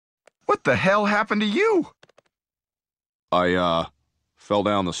What the hell happened to you? I, fell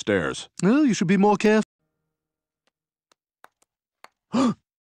down the stairs. Well, you should be more careful.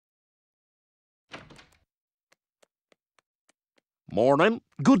 Morning.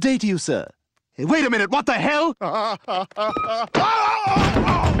 Good day to you, sir. Hey, wait a minute, what the hell?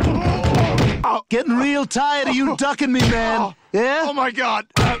 Getting real tired of you ducking me, man. Yeah? Oh, my God.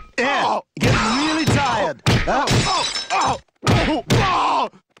 Yeah, getting really tired.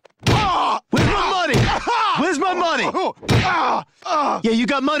 Where's my money? Where's my money? Yeah, you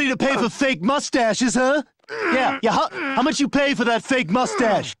got money to pay for fake mustaches, huh? Yeah, how much you pay for that fake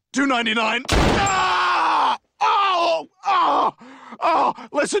mustache? $2.99.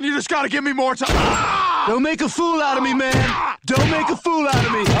 Listen, you just gotta give me more time. Don't make a fool out of me, man. Don't make a fool out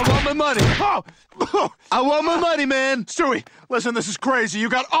of me. I want my money. I want my money, man. Stewie, listen, this is crazy. You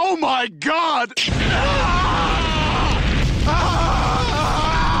got... Oh, my God!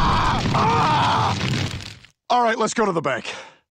 All right, let's go to the bank.